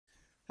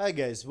Hi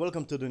guys,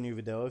 welcome to the new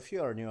video. If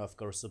you are new, of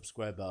course,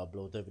 subscribe, I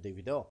upload every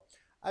video.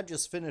 I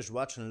just finished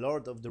watching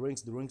Lord of the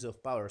Rings, The Rings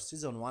of Power,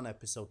 Season 1,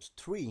 Episode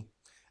 3,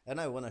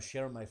 and I want to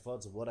share my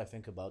thoughts of what I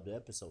think about the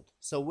episode.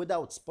 So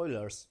without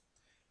spoilers,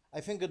 I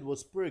think it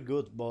was pretty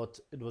good, but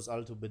it was a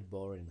little bit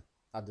boring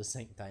at the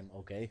same time,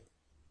 okay?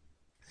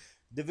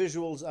 The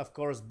visuals, of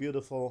course,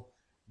 beautiful.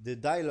 The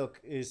dialogue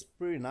is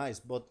pretty nice,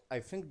 but I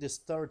think the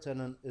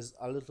storytelling is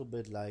a little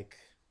bit like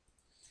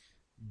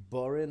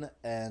boring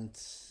and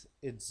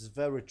it's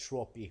very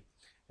tropey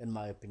in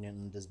my opinion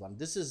in this one.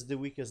 This is the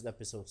weakest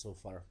episode so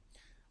far.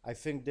 I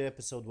think the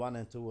episode 1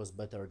 and 2 was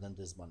better than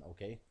this one,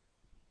 okay?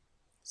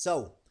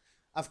 So,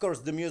 of course,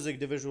 the music,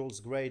 the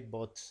visuals great,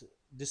 but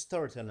the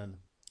storytelling,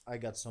 I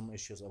got some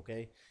issues,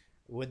 okay?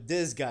 With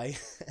this guy,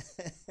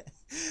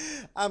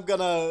 I'm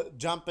gonna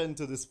jump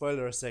into the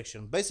spoiler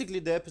section. Basically,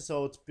 the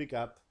episode pick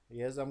up.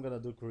 Yes, I'm gonna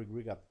do quick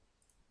recap.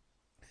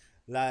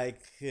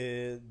 Like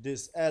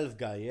this elf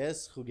guy,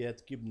 yes, who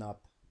get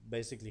kidnapped.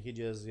 Basically, he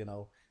just, in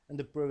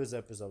the previous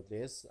episode,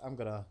 yes, I'm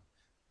gonna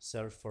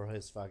search for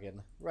his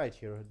fucking right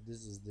here.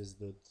 This is this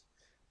dude,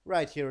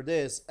 right here.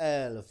 This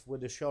elf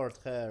with the short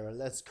hair.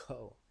 Let's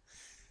go.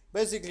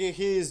 Basically,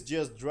 he's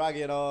just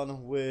dragging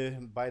on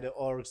with by the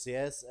orcs,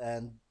 yes,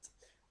 and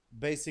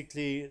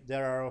basically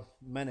there are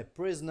many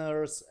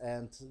prisoners,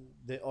 and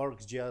the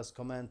orcs just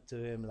command to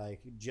him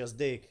like just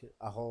dig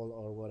a hole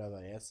or whatever,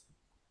 yes,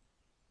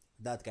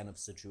 that kind of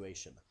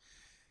situation.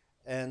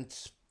 And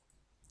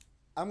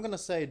I'm gonna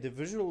say the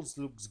visuals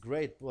looks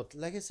great, but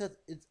like I said,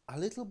 it's a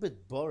little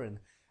bit boring.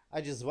 I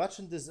just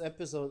watching this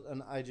episode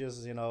and I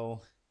just,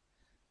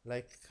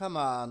 like, come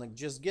on,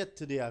 just get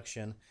to the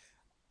action.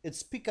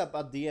 It's pick up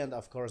at the end,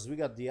 of course. We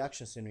got the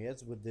action scene,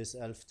 yes, with this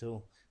elf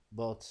too,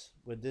 but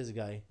with this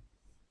guy.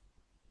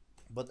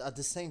 But at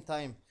the same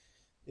time,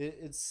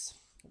 it's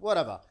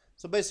whatever.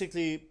 So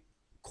basically,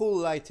 cool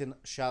lighting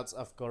shots,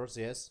 of course,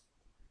 yes,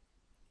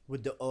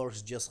 with the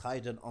orcs just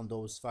hiding on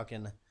those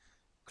fucking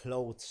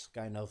clothes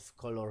kind of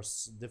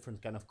colors,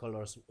 different kind of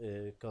colors,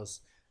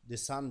 because the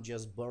sun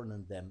just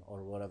burning them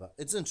or whatever.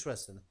 It's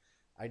interesting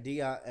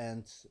idea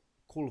and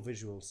cool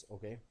visuals,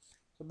 okay?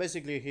 So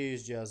basically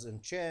he's just in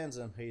chains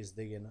and he's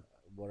digging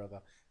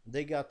whatever.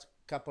 They got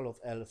couple of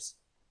elves,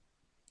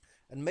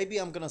 and maybe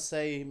I'm gonna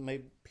say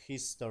maybe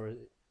his story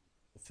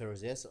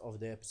first, yes, of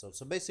the episode.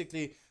 So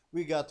basically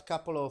we got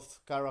couple of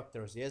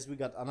characters, yes, we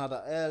got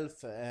another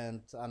elf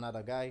and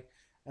another guy,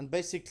 and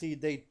basically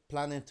they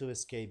planning to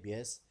escape,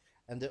 yes,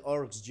 and the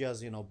orcs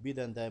just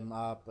beating them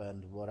up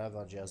and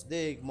whatever, just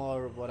dig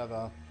more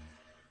whatever,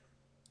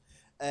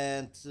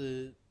 and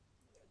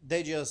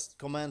they just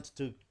command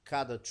to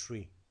cut a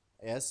tree.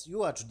 Yes, you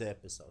watched the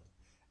episode,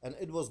 and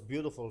it was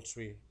beautiful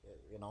tree.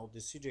 The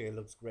CGI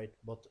looks great,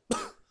 but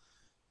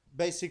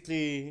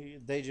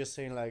basically they just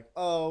saying like,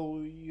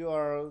 oh, you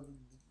are,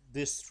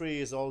 this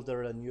tree is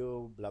older than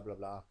you, blah blah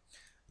blah.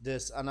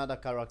 This another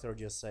character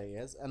just say,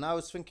 yes, and I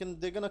was thinking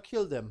they're gonna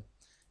kill them.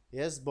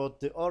 Yes, but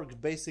the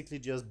orc basically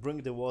just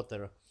bring the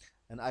water,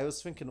 and I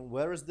was thinking,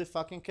 where is the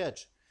fucking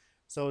catch?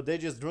 So they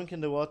just drink in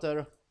the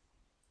water,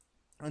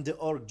 and the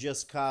orc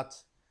just cut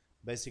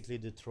basically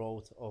the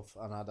throat of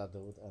another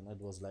dude, and it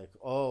was like,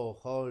 oh,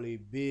 holy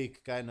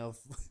big kind of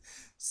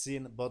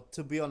scene. But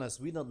to be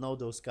honest, we don't know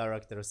those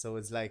characters, so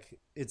it's like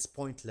it's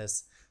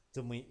pointless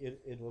to me.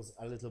 It was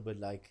a little bit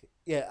like,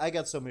 yeah, I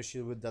got some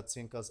issue with that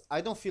scene because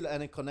I don't feel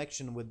any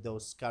connection with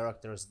those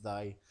characters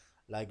die,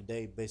 like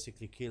they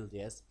basically killed,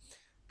 yes,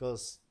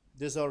 because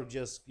this orc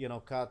just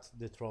cut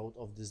the throat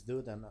of this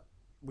dude, and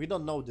we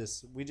don't know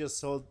this. We just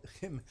saw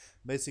him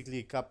basically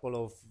a couple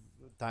of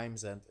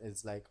times, and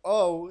it's like,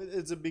 oh,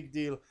 it's a big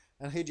deal,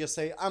 and he just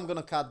say, I'm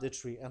gonna cut the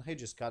tree, and he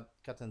just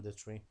cutting the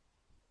tree,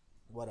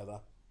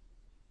 whatever.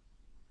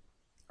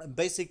 And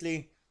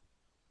basically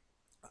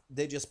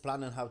they just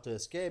planning how to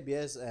escape,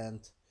 yes,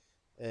 and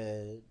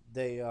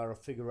they are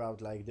figure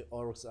out like the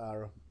orcs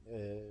are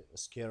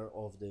scared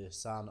of the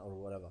sun or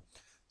whatever.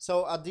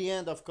 So at the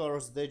end, of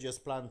course, they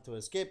just plan to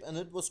escape, and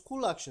it was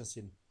cool action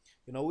scene.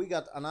 We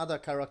got another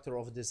character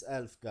of this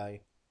elf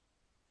guy,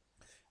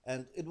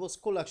 and it was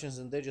cool actions,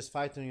 and they just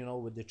fighting,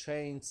 with the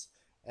chains,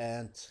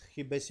 and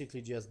he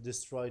basically just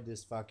destroyed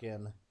this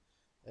fucking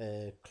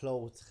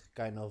cloth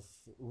kind of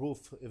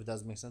roof, if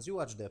that makes sense. You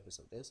watched the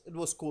episode, yes? It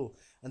was cool,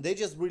 and they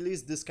just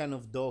released this kind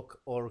of dog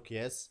orc,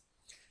 yes,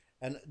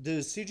 and the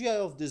CGI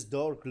of this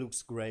dog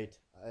looks great.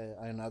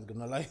 I'm not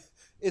gonna lie,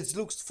 it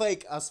looks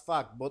fake as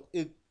fuck, but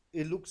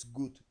it looks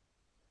good.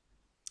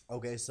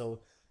 Okay,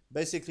 so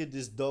basically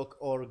this dog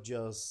orc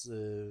just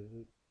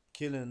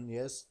killing,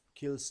 yes,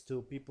 kills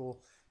two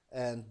people,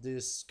 and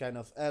this kind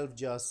of elf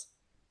just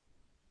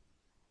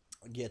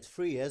get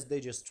free, yes.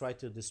 They just try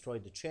to destroy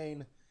the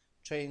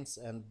chains,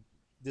 and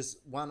this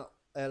one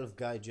elf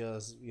guy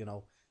just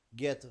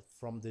get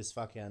from this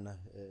fucking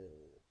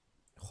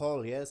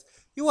hole, yes.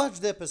 You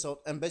watch the episode,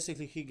 and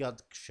basically he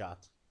got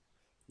shot,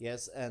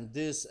 yes, and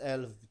this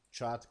elf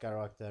chat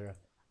character,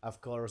 of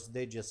course,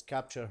 they just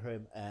capture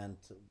him, and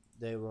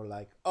they were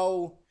like,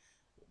 oh,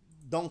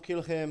 don't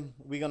kill him,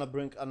 we're gonna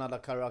bring another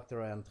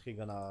character and he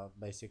gonna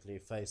basically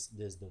face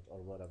this dude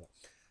or whatever,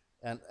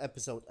 and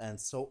episode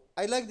ends. So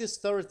I like this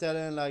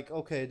storytelling, like,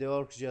 okay, the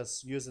orcs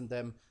just using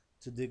them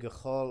to dig a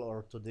hole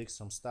or to dig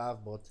some stuff,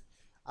 but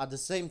at the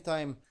same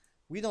time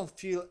we don't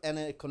feel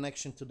any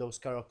connection to those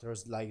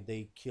characters like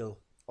they kill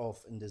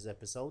off in this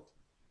episode.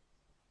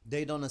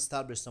 They don't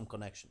establish some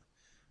connection.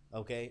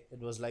 Okay, it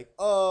was like,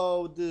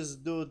 oh, this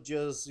dude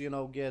just,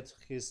 get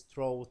his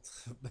throat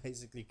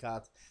basically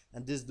cut,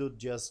 and this dude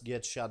just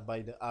gets shot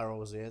by the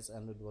arrows, yes,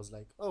 and it was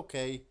like,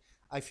 okay,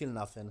 I feel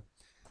nothing.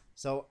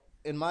 So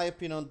in my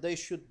opinion, they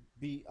should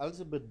be a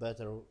little bit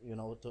better,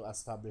 to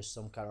establish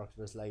some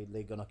characters like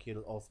they gonna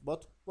kill off,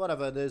 but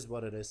whatever, it is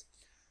what it is.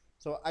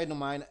 So I don't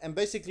mind. And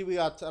basically we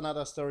got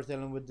another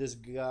storytelling with this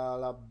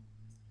Gabrielle,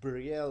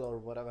 or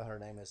whatever her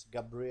name is,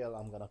 Gabrielle,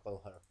 I'm gonna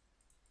call her.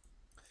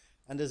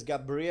 And this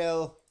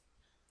Gabrielle,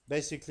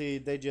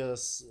 basically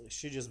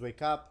she just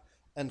wake up,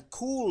 and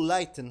cool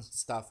lighting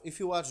stuff. If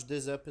you watch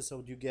this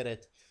episode, you get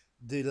it.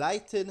 The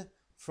lighting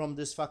from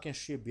this fucking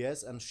ship,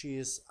 yes, and she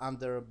is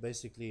under,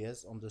 basically,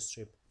 yes, on the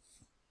ship.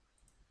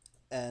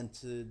 And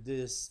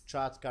this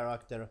Chad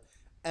character,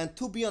 and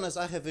to be honest,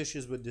 I have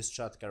issues with this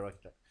Chad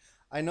character.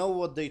 I know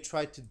what they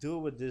try to do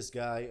with this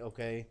guy,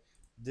 okay,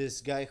 this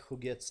guy who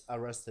gets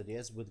arrested,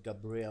 yes, with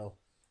Gabrielle,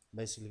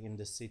 basically in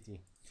the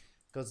city,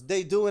 because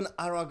they do an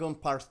Aragon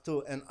part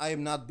 2, and I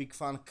am not big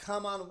fan.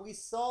 Come on, we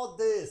saw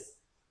this.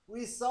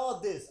 We saw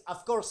this.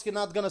 Of course, he's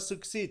not gonna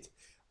succeed.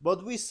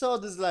 But we saw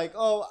this, like,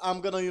 oh,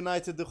 I'm gonna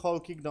unite the whole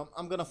kingdom.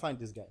 I'm gonna find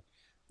this guy.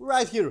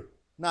 Right here.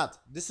 Not.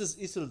 This is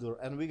Isildur.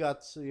 And we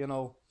got,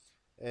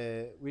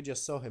 we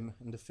just saw him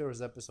in the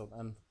first episode.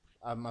 And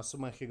I'm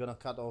assuming he's gonna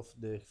cut off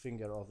the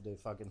finger of the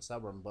fucking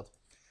Sauron. But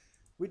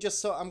we just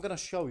saw, I'm gonna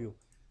show you.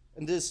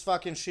 In this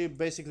fucking ship,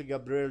 basically,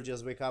 Gabrielle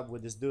just wake up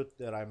with this dude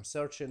that I'm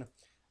searching.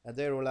 And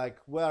they were like,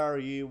 where are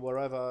you,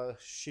 wherever.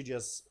 She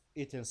just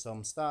eating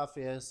some stuff,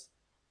 yes.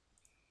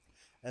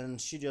 And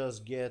she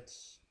just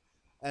gets,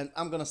 and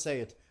I'm gonna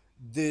say it,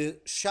 the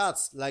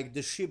shots, like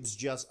the ships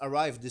just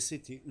arrived, the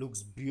city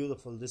looks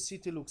beautiful. The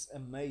city looks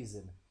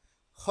amazing.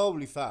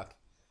 Holy fuck.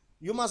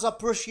 You must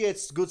appreciate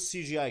good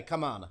CGI,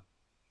 come on.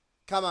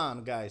 Come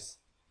on, guys.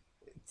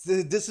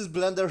 This is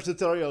Blender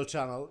tutorial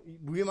channel.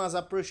 We must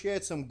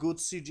appreciate some good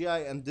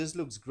CGI, and this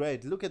looks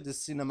great. Look at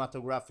this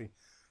cinematography.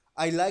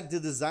 I like the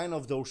design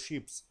of those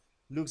ships.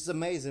 Looks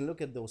amazing.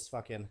 Look at those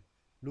fucking.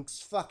 Looks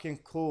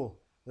fucking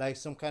cool. Like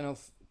some kind of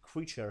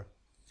creature.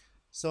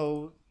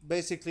 So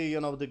basically,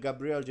 the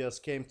Gabriel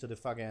just came to the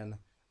fucking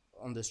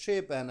on the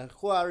ship, and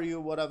who are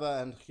you, whatever,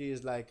 and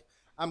he's like,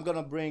 I'm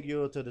gonna bring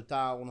you to the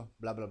town,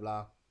 blah blah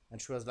blah.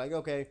 And she was like,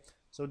 okay.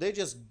 So they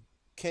just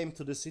came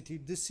to the city.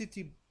 The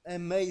city,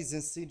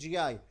 amazing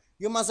CGI.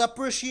 You must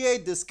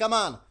appreciate this. Come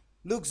on.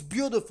 Looks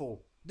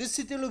beautiful. This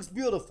city looks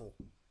beautiful.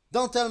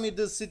 Don't tell me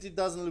this city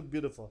doesn't look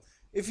beautiful.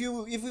 If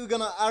you're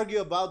gonna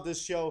argue about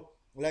this show,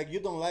 like you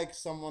don't like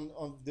something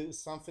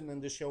in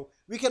the show,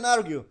 we can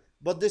argue.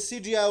 But the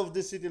CGI of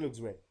the city looks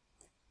great.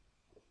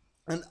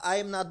 And I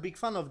am not big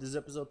fan of this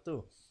episode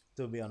too,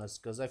 to be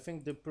honest, because I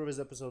think the previous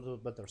episode was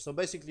better. So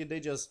basically, they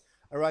just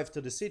arrived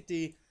to the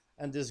city,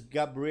 and this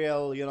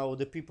Gabrielle,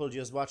 the people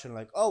just watching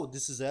like, oh,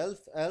 this is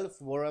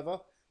elf, whatever.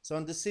 So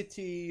in the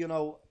city,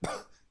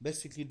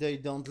 basically they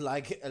don't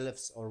like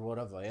elves or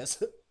whatever,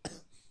 yes.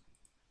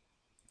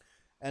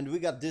 And we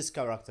got this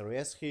character,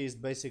 yes, he is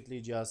basically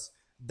just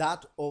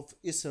that of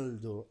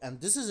Isildur. And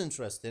this is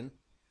interesting.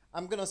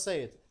 I'm gonna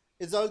say it.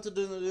 It's a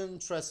little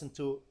interesting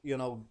to,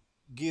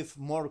 give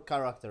more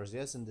characters,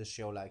 yes, in this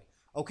show. Like,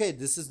 okay,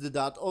 this is the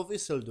dad of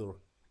Isildur.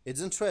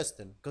 It's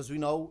interesting, because we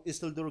know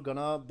Isildur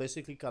gonna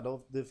basically cut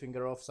off the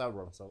finger of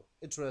Sauron. So,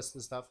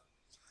 interesting stuff.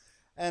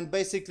 And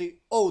basically,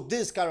 oh,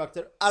 this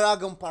character,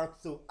 Aragorn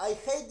Part 2. I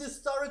hate this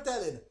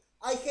storytelling.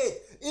 I hate,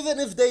 even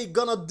if they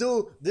gonna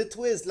do the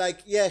twist,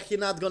 like, yeah, he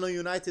not gonna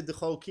unite the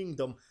whole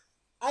kingdom.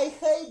 I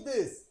hate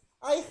this.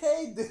 I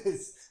hate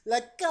this.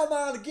 Like, come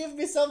on, give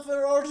me something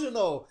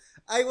original.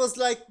 I was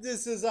like,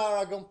 this is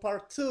Aragorn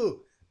Part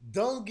 2.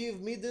 Don't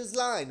give me this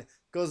line.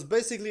 Because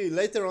basically,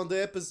 later on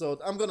the episode,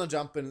 I'm gonna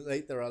jump in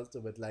later a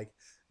little bit, like,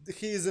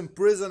 he is in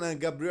prison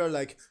and Gabriel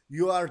like,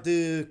 you are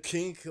the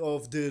king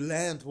of the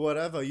land,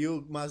 whatever,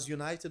 you must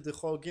unite the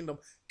whole kingdom.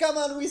 Come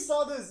on, we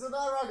saw this in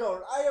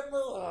Aragorn. I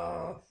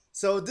am...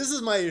 So this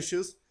is my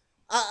issues.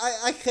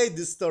 I hate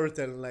this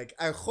storytelling. Like,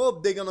 I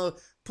hope they're gonna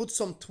put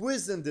some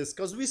twist in this,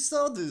 because we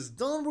saw this.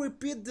 Don't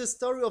repeat the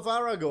story of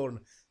Aragorn.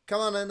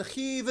 Come on, and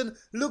he even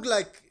looked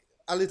like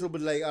a little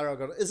bit like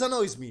Aragorn. It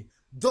annoys me.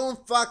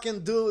 Don't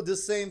fucking do the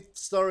same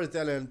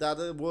storytelling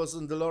that was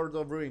in The Lord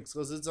of the Rings,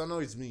 because it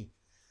annoys me.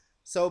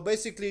 So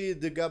basically,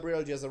 the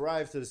Gabriel just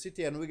arrived to the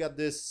city, and we got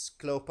this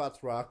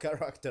Cleopatra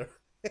character.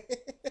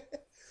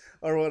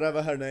 Or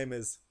whatever her name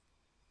is.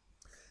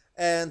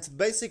 And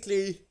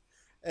basically,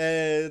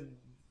 the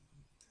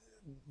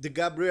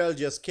Gabriel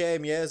just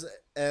came, yes,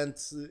 and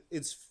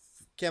it's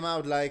came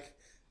out like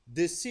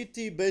the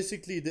city,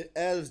 basically the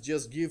elves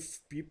just give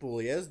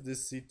people, yes,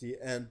 this city,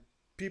 and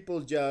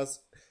people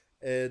just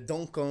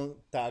don't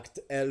contact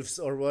elves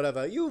or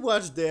whatever. You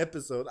watch the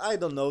episode. I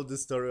don't know the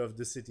story of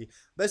the city.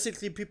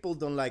 Basically, people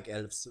don't like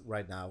elves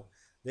right now.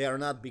 They are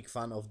not big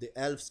fan of the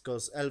elves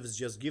because elves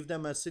just give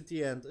them a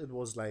city, and it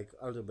was like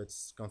a little bit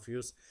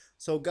confused.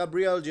 So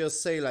Gabriel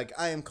just say like,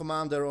 I am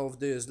commander of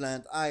this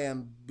land. I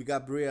am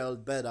Gabriel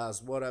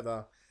badass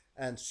whatever,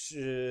 and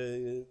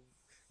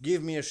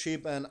give me a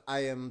ship and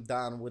I am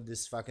done with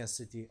this fucking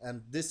city.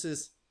 And this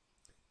is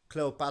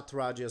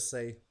Cleopatra just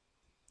say,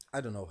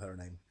 I don't know her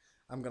name.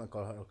 I'm gonna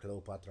call her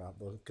Cleopatra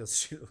because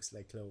she looks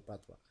like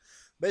Cleopatra.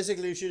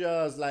 Basically, she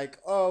just like,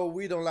 oh,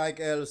 we don't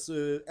like elves.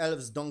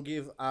 Elves don't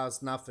give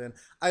us nothing.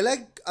 I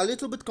like a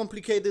little bit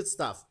complicated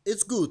stuff.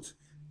 It's good.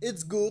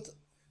 It's good,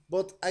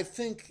 but I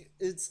think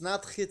it's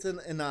not hidden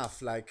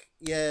enough. Like,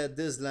 yeah,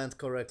 this land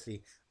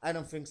correctly. I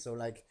don't think so.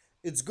 Like,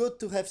 it's good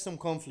to have some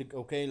conflict,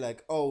 okay?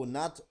 Like, oh,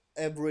 not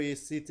every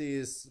city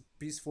is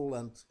peaceful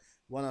and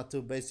wanted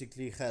to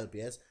basically help.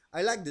 Yes,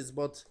 I like this,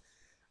 but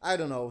I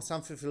don't know,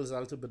 something feels a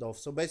little bit off.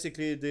 So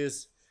basically,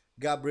 this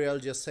Gabriel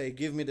just say,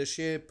 "Give me the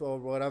ship" or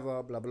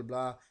whatever, blah blah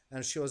blah,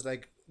 and she was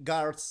like,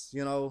 "Guards,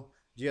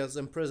 just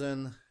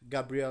imprison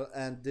Gabriel."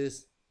 And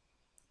this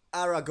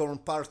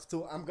Aragorn Part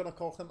Two, I'm gonna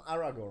call him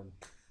Aragorn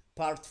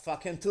Part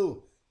fucking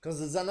Two,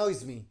 cause it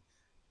annoys me,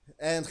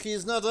 and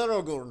he's not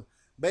Aragorn.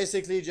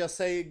 Basically, just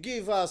say,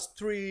 "Give us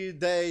 3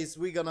 days.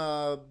 We're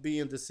gonna be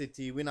in the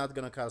city. We're not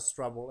gonna cause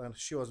trouble." And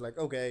she was like,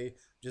 "Okay,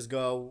 just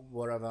go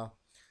wherever."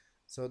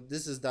 So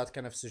this is that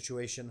kind of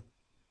situation.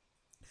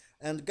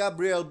 And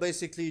Gabriel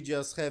basically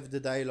just have the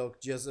dialogue,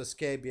 just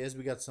escape. Yes,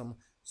 we got some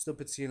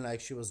stupid scene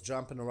like she was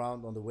jumping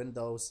around on the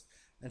windows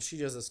and she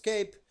just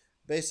escaped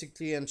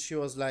basically. And she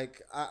was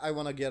like, I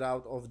want to get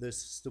out of this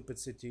stupid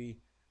city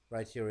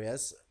right here.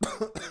 Yes.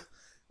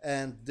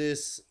 And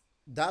this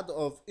dad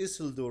of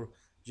Isildur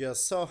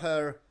just saw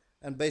her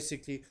and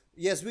basically,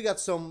 yes, we got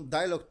some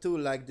dialogue too,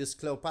 like this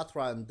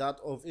Cleopatra and dad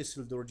of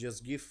Isildur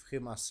just give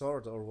him a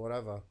sword or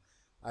whatever.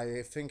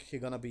 I think he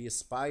gonna be a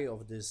spy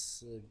of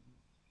this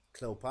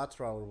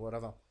Cleopatra or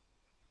whatever.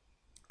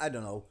 I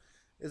don't know.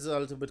 It's a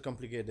little bit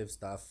complicated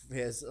stuff.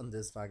 Yes, on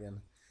this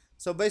fucking.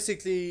 So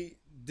basically,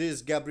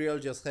 this Gabriel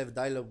just have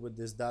dialogue with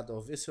this dad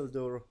of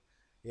Isildur.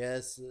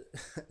 Yes,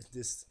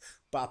 this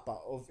Papa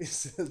of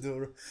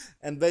Isildur,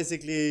 and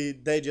basically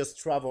they just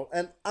travel.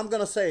 And I'm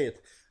gonna say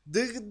it,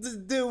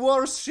 the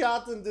worst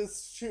shot in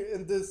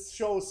this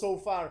show so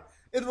far.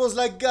 It was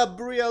like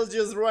Gabriel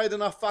just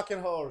riding a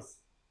fucking horse.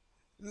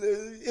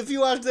 If you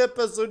watched the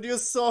episode, you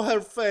saw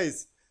her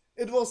face.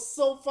 It was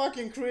so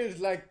fucking cringe.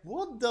 Like,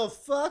 what the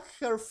fuck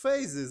her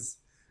face is?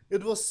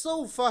 It was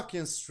so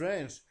fucking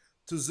strange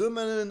to zoom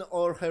in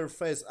on her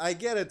face. I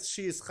get it,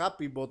 she is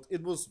happy, but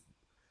it was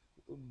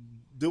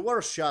the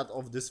worst shot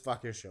of this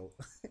fucking show.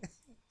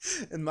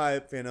 In my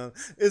opinion,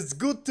 it's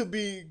good to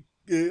be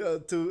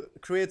to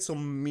create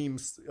some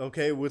memes,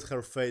 okay, with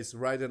her face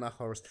riding a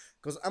horse.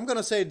 Because I'm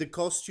gonna say the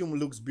costume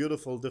looks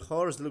beautiful, the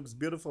horse looks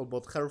beautiful,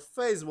 but her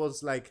face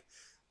was like,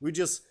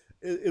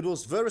 it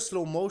was very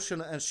slow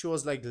motion and she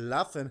was like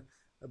laughing.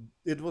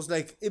 It was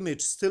like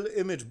still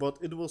image, but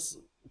it was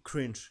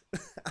cringe.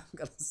 I'm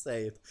gonna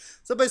say it.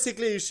 So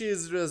basically, she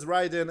is just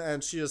riding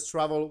and she just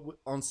travel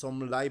on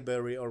some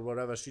library or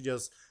whatever. She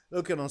just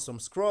looking on some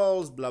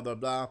scrolls, blah blah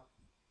blah.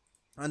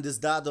 And this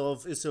dad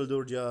of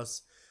Isildur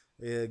just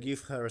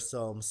give her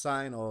some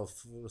sign of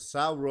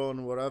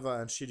Sauron,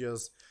 whatever, and she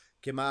just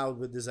came out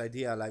with this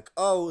idea like,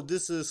 oh,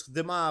 this is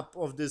the map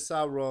of this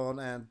Sauron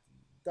and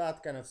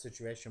that kind of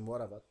situation,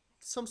 whatever.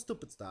 Some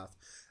stupid stuff.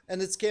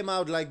 And it came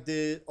out like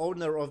the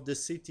owner of the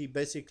city,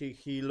 basically,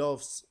 he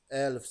loves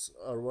elves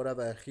or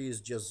whatever.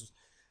 He's just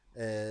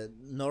a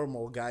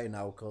normal guy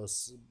now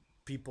because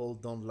people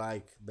don't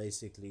like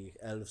basically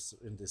elves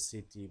in the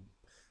city.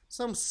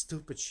 Some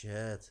stupid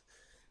shit.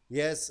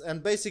 Yes,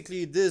 and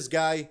basically, this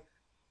guy,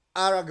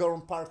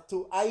 Aragorn Part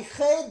 2, I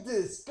hate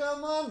this.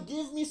 Come on,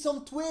 give me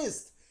some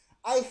twist.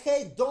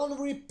 Don't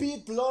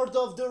repeat Lord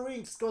of the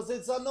Rings because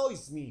it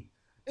annoys me.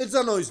 It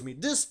annoys me.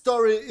 This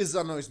story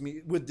annoys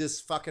me with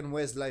this fucking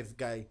Westlife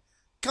guy.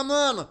 Come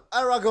on,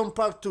 Aragorn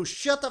Part 2,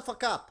 shut the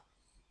fuck up.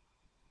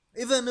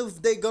 Even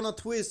if they gonna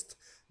twist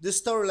the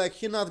story like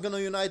he not gonna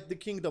unite the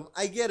kingdom,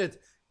 I get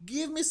it.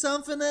 Give me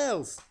something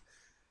else.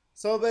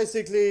 So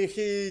basically,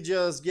 he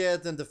just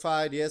get in the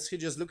fight, yes, he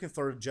just looking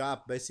for a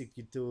job,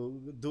 basically,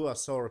 to do a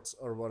sort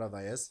or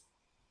whatever, yes.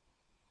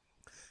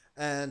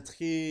 And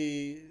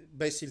he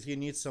basically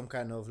needs some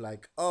kind of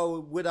like, oh,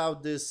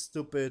 without this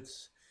stupid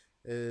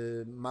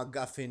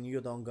MacGuffin,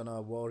 you don't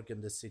gonna work in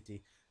the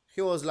city.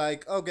 He was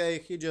like, okay,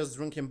 he just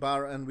drinking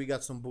bar and we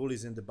got some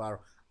bullies in the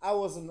bar. I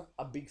wasn't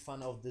a big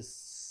fan of this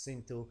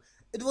scene too.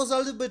 It was a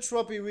little bit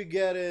tropey, we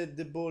get it,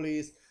 the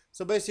bullies.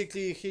 So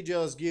basically, he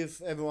just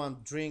give everyone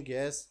drink,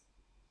 yes,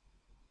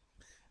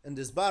 in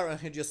this bar, and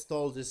he just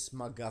stole this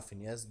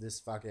MacGuffin, yes, this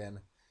fucking,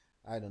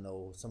 I don't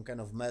know, some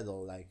kind of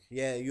medal, like,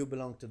 yeah, you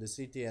belong to the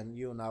city and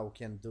you now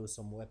can do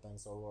some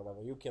weapons or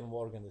whatever, you can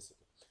work in the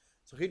city.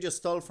 So he just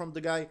stole from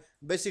the guy.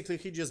 Basically,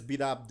 he just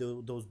beat up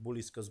those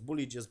bullies because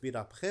bully just beat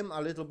up him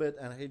a little bit,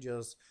 and he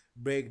just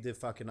break the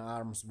fucking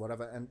arms,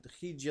 whatever, and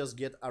he just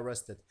get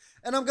arrested.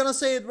 And I'm gonna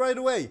say it right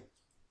away.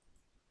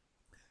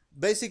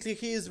 Basically,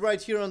 he is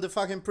right here on the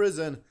fucking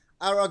prison.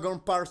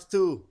 Aragorn Part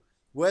 2.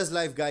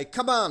 Westlife guy,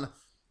 come on!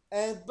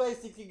 And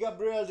basically,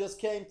 Gabriel just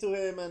came to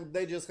him and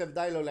they just have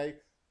dialogue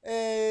like,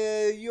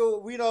 hey,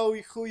 we know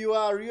who you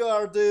are. You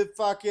are the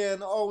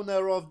fucking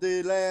owner of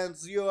the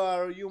lands.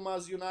 You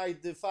must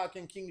unite the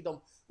fucking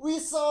kingdom. We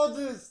saw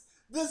this.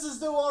 This is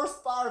the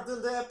worst part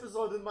in the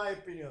episode, in my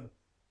opinion.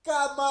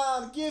 Come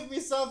on, give me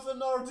something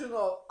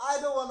original. I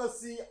don't want to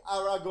see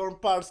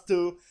Aragorn Part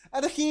 2.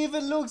 And he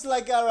even looks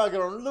like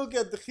Aragorn. Look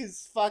at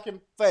his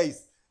fucking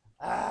face.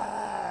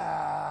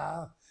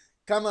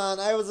 Come on,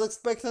 I was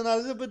expecting a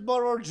little bit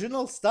more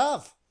original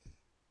stuff.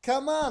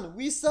 Come on,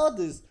 we saw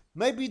this.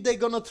 Maybe they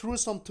gonna throw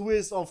some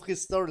twist of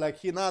his story, like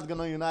he not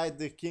gonna unite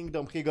the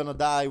kingdom, he gonna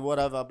die,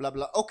 whatever, blah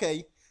blah.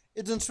 Okay,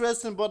 it's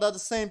interesting, but at the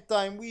same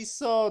time, we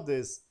saw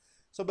this.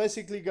 So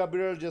basically,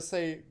 Gabriel just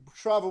say,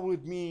 travel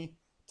with me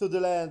to the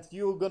land,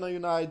 you're gonna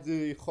unite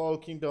the whole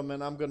kingdom,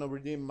 and I'm gonna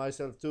redeem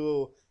myself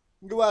too.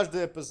 You watch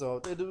the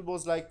episode, it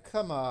was like,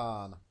 come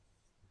on.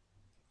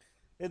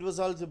 It was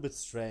a little bit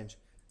strange.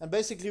 And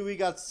basically, we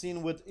got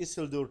seen with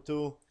Isildur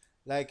too.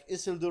 Like,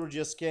 Isildur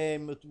just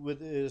came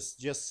with his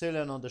just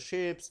sailing on the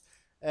ships,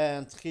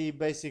 and he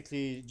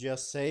basically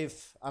just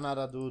saved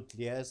another dude,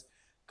 yes,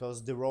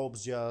 because the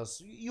ropes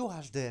just, you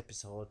watch the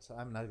episode,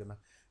 I'm not gonna,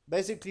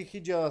 basically he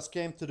just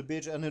came to the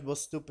beach and it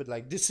was stupid,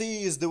 like, the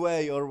sea is the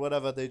way, or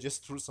whatever, they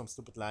just threw some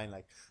stupid line,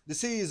 like, the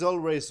sea is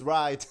always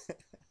right,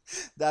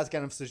 that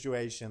kind of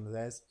situation,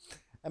 yes.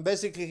 And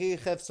basically he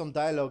had some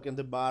dialogue in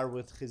the bar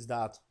with his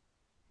dad,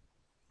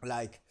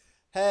 like,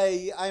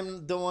 hey, I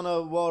don't want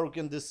to work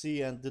in the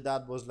sea. And the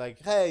dad was like,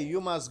 hey,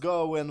 you must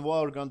go and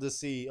work on the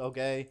sea,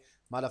 okay,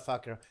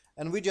 motherfucker.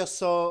 And we just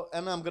saw,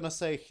 and I'm gonna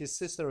say his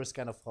sister is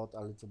kind of hot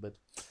a little bit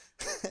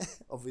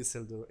of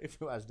Isildur. If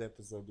you watch the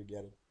episode, you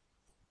get it.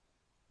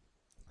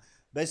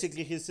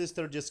 Basically, his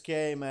sister just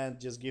came and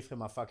just give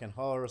him a fucking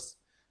horse,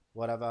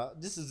 whatever.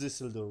 This is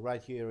Isildur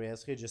right here,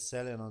 yes. He's just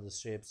selling on the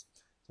ships.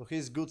 So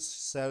he's good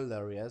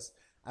seller, yes.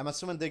 I'm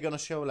assuming they're gonna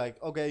show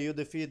like, okay, you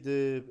defeat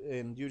the,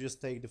 and you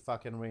just take the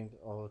fucking ring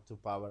or to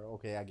power.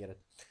 Okay, I get it.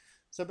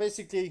 So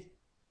basically,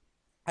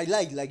 I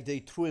like they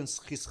threw in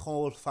his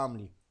whole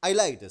family. I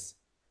like this.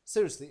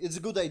 Seriously, it's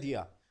a good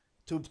idea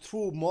to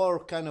throw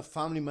more kind of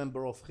family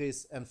member of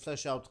his and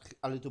flesh out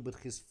a little bit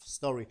his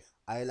story.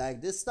 I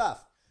like this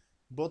stuff,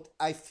 but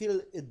I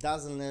feel it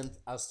doesn't land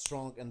as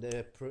strong in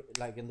the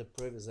like in the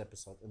previous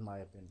episode, in my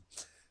opinion.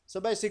 So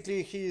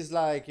basically, he's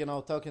like, you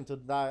know, talking to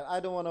the dad, I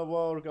don't want to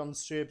work on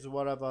ships,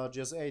 whatever,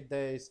 just 8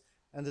 days.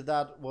 And the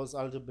dad was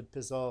a little bit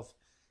pissed off.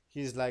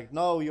 He's like,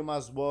 no, you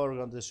must work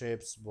on the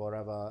ships,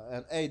 whatever.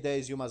 And 8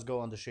 days, you must go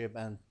on the ship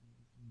and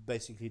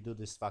basically do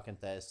this fucking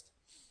test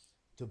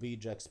to be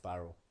Jack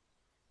Sparrow.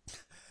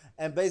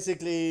 And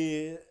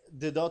basically,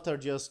 the daughter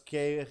just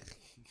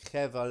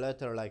have a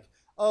letter like,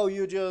 oh,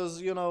 you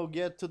just, you know,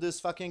 get to this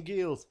fucking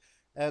guild.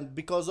 And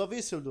because of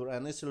Isildur,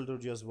 and Isildur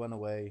just went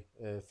away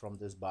from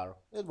this bar.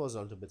 It was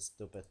a little bit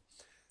stupid.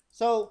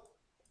 So,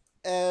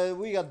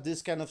 we got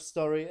this kind of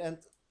story, and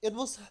it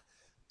was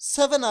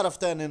 7 out of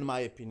 10 in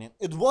my opinion.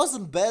 It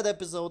wasn't bad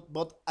episode,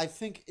 but I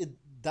think it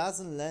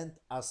doesn't land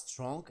as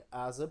strong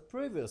as the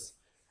previous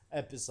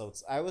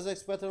episodes. I was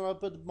expecting a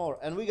little bit more.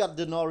 And we got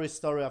the Nori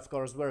story, of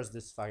course. Where is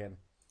this fucking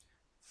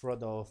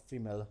Frodo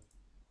female?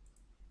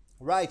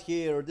 Right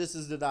here, this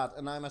is the dad,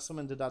 and I'm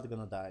assuming the dad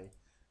gonna die.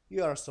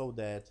 You are so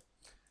dead.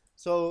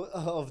 So,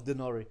 of the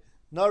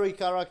Nori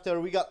character,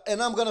 we got,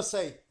 and I'm gonna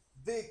say,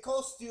 the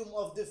costume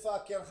of the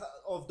fucking,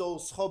 of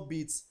those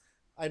hobbits,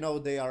 I know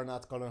they are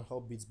not calling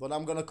hobbits, but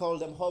I'm gonna call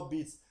them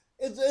hobbits.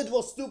 It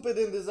was stupid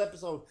in this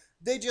episode.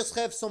 They just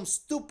have some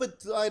stupid,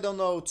 I don't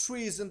know,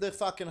 trees in their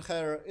fucking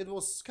hair. It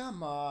was,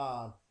 come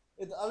on.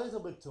 It a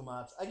little bit too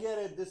much. I get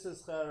it, this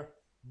is her,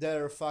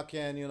 their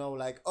fucking, you know,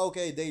 like,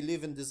 okay, they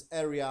live in this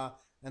area,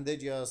 and they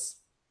just,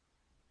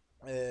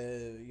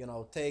 you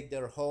know, take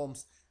their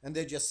homes, and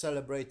they just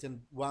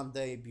celebrating one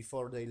day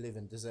before they live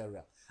in this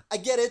area. I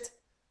get it,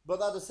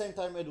 but at the same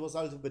time it was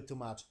a little bit too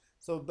much.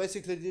 So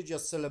basically they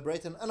just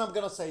celebrating, and I'm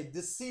gonna say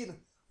this scene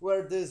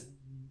where this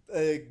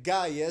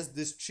guy, yes,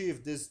 this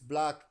chief, this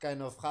black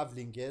kind of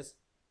halfling, yes,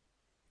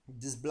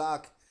 this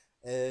black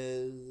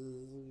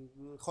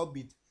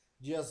hobbit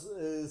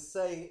just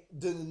say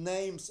the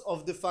names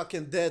of the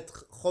fucking dead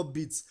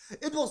hobbits.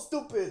 It was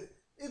stupid.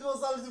 It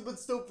was a little bit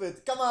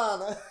stupid. Come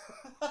on.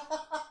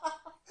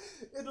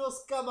 It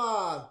was, come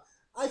on.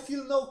 I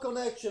feel no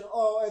connection.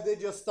 Oh, and they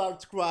just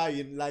start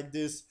crying like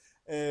this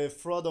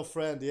Frodo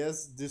friend,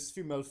 yes? This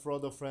female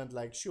Frodo friend,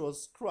 like, she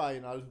was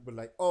crying a little bit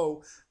like,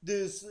 oh,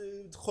 this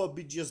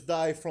hobbit just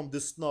died from the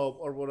snow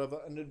or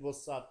whatever, and it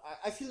was sad.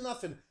 I feel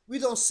nothing. We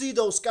don't see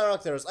those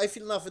characters. I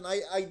feel nothing.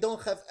 I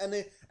don't have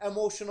any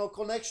emotional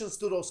connections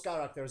to those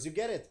characters. You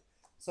get it?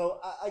 So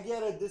I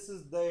get it. This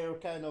is their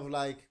kind of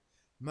like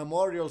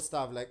memorial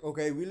stuff. Like,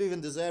 okay, we live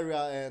in this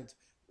area and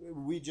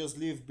we just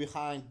leave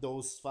behind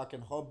those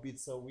fucking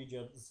hobbits, so we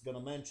just gonna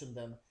mention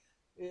them.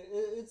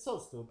 It's so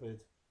stupid.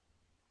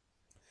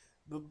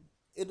 But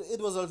it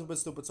was a little bit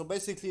stupid. So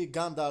basically,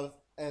 Gandalf,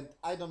 and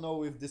I don't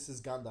know if this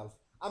is Gandalf.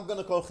 I'm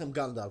gonna call him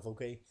Gandalf,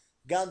 okay?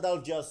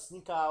 Gandalf just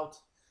sneak out,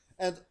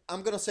 and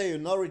I'm gonna say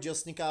Nori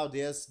just sneak out.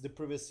 Yes, the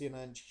previous scene,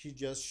 and she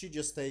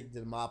just take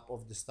the map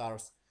of the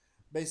stars,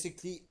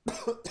 basically,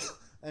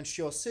 and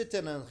she was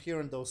sitting and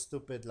hearing those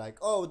stupid like,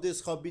 oh,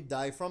 this hobbit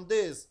died from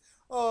this.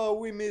 Oh,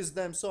 we miss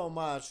them so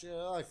much.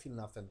 I feel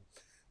nothing.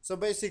 So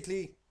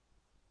basically,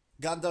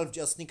 Gandalf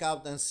just sneak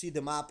out and see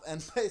the map,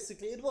 and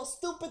basically it was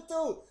stupid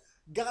too.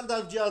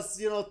 Gandalf just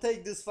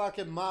take this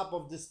fucking map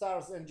of the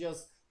stars and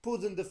just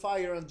put in the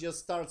fire and just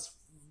starts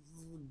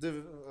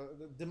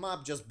the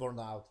map just burned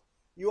out.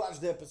 You watch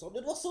the episode.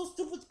 It was so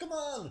stupid. Come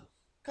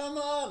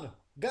on,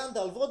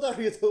 Gandalf, what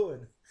are you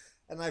doing?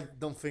 And I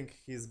don't think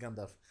he's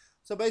Gandalf.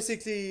 So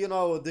basically,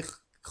 the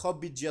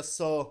Hobbit just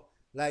saw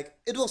like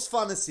it was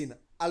funny scene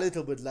a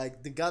little bit.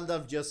 Like the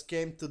Gandalf just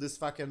came to this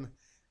fucking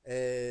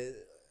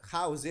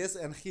houses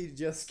and he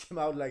just came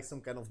out like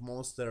some kind of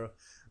monster,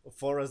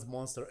 forest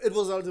monster. It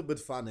was a little bit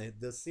funny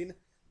the scene,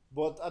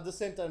 but at the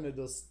same time it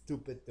was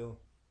stupid too.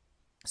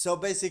 So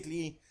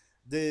basically,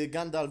 the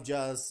Gandalf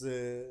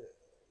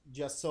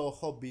just saw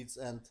hobbits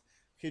and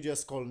he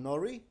just called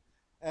Nori,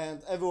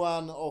 and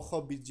everyone or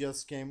hobbits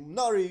just came.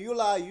 Nori, you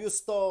lie, you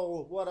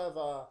stole,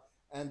 whatever,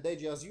 and they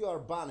just you are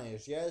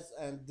banished. Yes,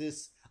 and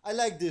this I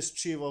like this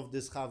chief of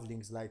this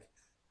halflings like.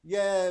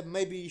 Yeah,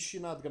 maybe she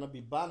not gonna be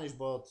banished,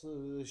 but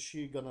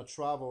she gonna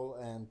travel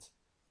and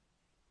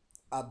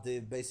at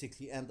the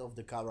basically end of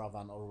the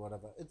caravan or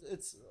whatever.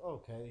 It's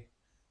okay,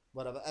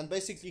 whatever. And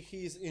basically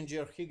he is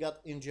injured. He got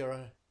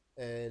injured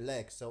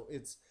leg, so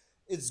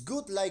it's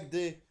good. Like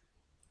the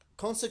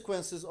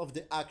consequences of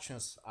the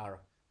actions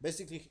are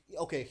basically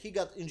okay. He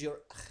got injured.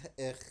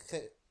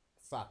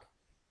 Fuck.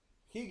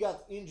 He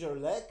got injured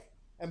leg,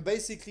 and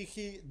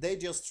basically they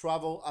just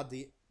travel at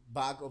the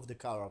back of the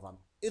caravan.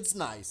 It's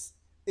nice.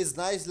 It's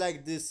nice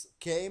like this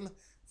came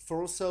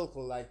full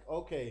circle. Like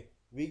okay,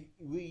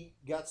 we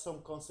got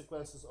some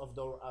consequences of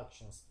their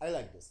actions. I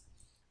like this.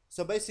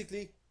 So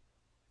basically,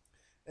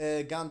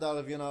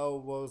 Gandalf,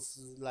 was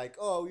like,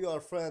 "Oh, you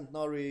are friend,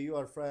 Nori, you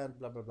are friend,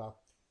 blah blah blah,"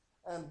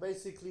 and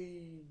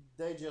basically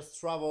they just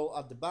travel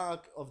at the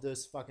back of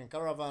this fucking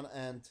caravan,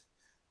 and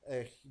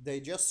they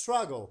just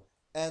struggle.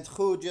 And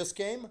who just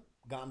came?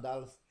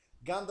 Gandalf.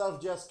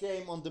 Gandalf just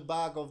came on the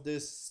back of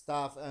this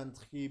stuff, and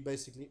he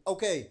basically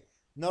okay.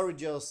 Nori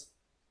just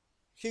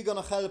he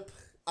gonna help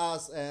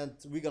us, and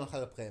we gonna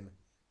help him,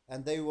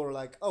 and they were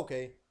like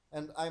okay.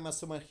 And I'm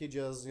assuming he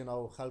just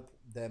help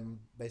them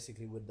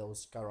basically with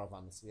those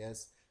caravans,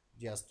 yes,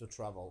 just to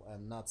travel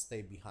and not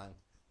stay behind.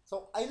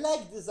 So I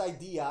like this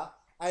idea.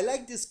 I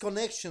like these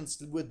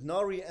connections with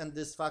Nori and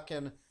this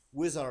fucking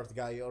wizard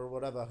guy or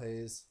whatever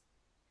he is.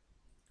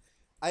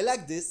 I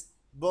like this,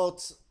 but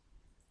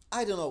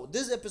I don't know.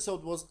 This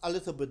episode was a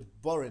little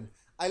bit boring.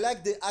 I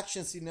like the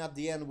action scene at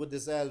the end with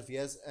this elf,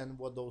 yes, and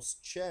what those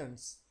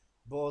chants,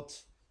 but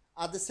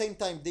at the same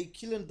time they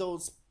killing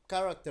those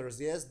characters,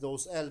 yes,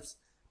 those elves,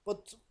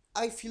 but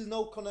I feel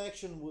no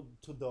connection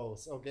to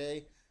those.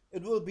 Okay,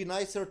 it will be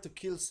nicer to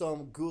kill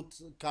some good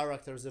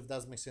characters if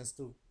that makes sense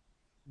to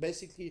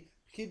basically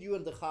hit you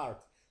in the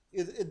heart.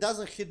 It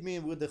doesn't hit me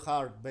with the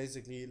heart.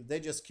 Basically, they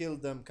just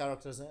killed them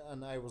characters,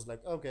 and I was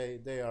like, okay,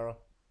 they are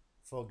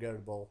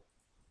forgettable.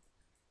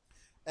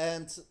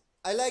 And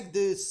I like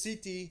the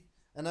city,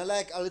 and I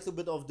like a little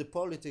bit of the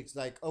politics.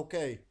 Like,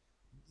 okay,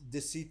 the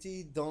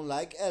city don't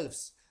like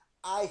elves.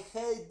 I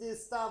hate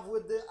this stuff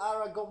with the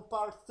Aragon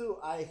Part 2.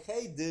 I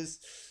hate this.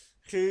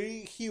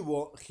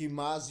 He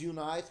must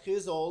unite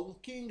his own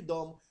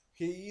kingdom.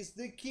 He is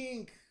the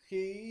king.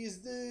 He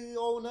is the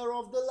owner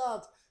of the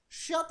land.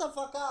 Shut the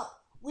fuck up.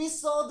 We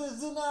saw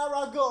this in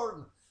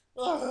Aragorn.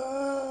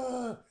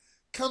 Ugh.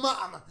 Come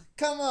on,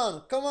 come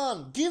on, come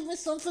on. Give me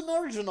something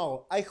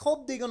original. I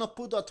hope they're gonna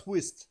put a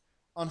twist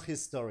on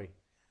his story.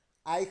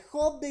 I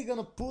hope they're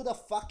gonna put a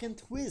fucking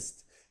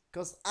twist.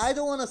 Because I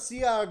don't wanna see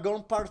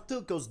Aragorn Part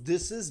 2, because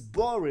this is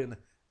boring.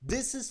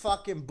 This is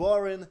fucking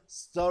boring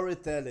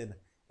storytelling,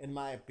 in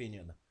my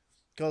opinion.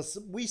 Because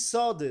we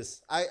saw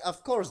this.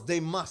 Of course, they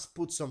must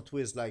put some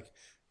twist, like,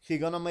 he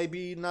gonna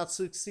maybe not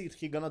succeed,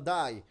 he gonna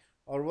die,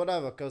 or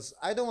whatever. Because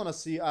I don't wanna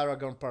see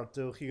Aragorn Part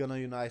 2, he gonna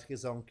unite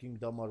his own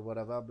kingdom, or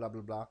whatever, blah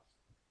blah blah.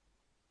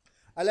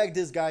 I like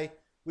this guy.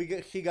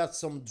 He got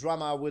some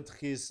drama with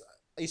his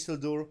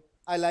Isildur.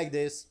 I like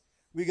this.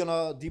 We're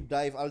gonna deep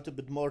dive a little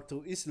bit more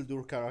to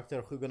Isildur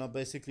character, who gonna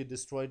basically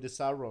destroy the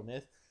Sauron,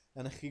 yes?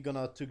 And he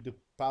gonna take the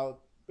power,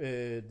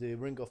 the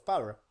Ring of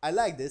Power. I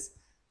like this.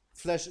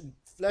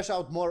 Flesh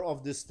out more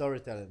of this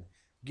storytelling.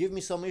 Give me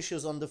some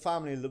issues on the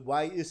family.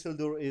 Why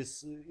Isildur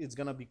is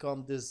gonna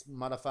become this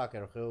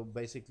motherfucker who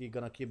basically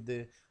gonna keep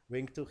the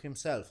ring to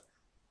himself.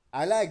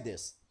 I like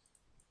this.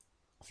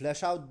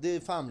 Flesh out the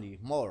family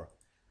more.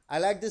 I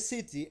like the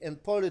city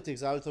and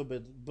politics a little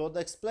bit, but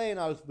explain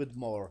a little bit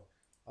more.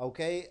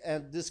 Okay,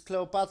 and this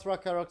Cleopatra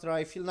character,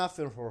 I feel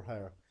nothing for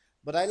her.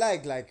 But I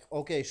like,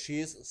 okay, she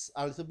is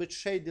a little bit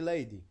shady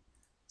lady.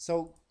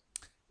 So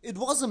it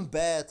wasn't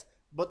bad,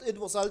 but it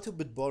was a little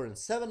bit boring.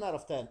 7 out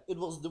of 10. It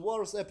was the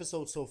worst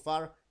episode so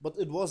far, but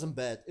it wasn't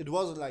bad. It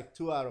wasn't like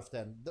 2 out of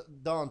 10.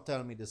 Don't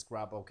tell me this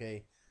crap,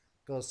 okay?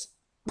 Because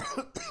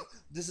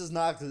this is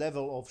not the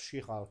level of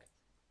She-Hulk.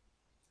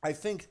 I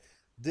think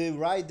the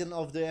writing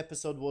of the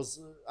episode was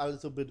a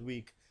little bit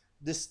weak.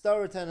 The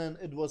storytelling,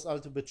 it was a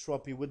little bit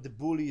tropey with the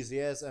bullies,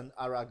 yes, and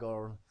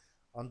Aragorn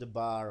on the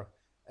bar.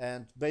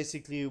 And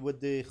basically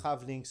with the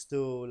halflings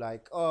too,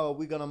 like, oh,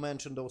 we're gonna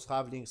mention those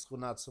halflings who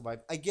not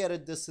survived. I get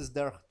it, this is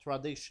their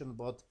tradition,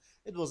 but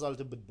it was a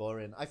little bit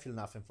boring. I feel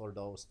nothing for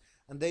those.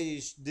 And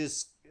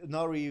this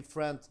Nori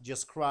friend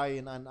just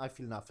crying, and I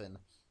feel nothing.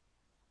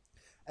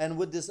 And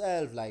with this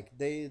elf, like,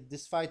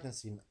 this fighting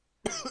scene,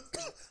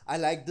 I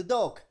like the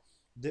dog,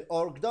 the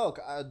orc dog.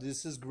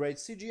 This is great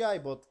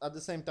CGI, but at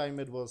the same time,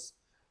 it was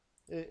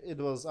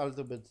a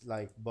little bit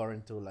like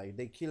boring too. Like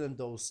they killing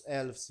those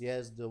elves,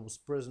 yes, those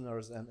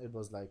prisoners, and it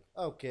was like,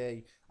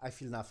 okay, I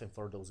feel nothing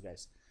for those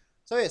guys.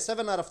 So yeah,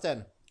 7 out of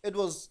 10. It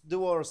was the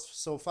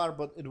worst so far,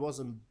 but it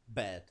wasn't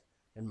bad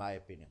in my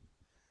opinion.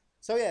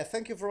 So yeah,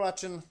 thank you for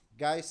watching,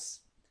 guys,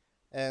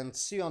 and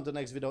see you on the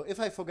next video. If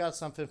I forgot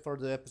something for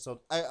the episode,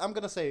 I'm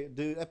gonna say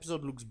the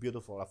episode looks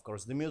beautiful, of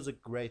course. The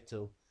music great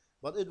too,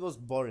 but it was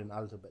boring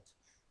a little bit.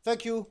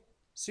 Thank you.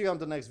 See you on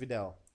the next video.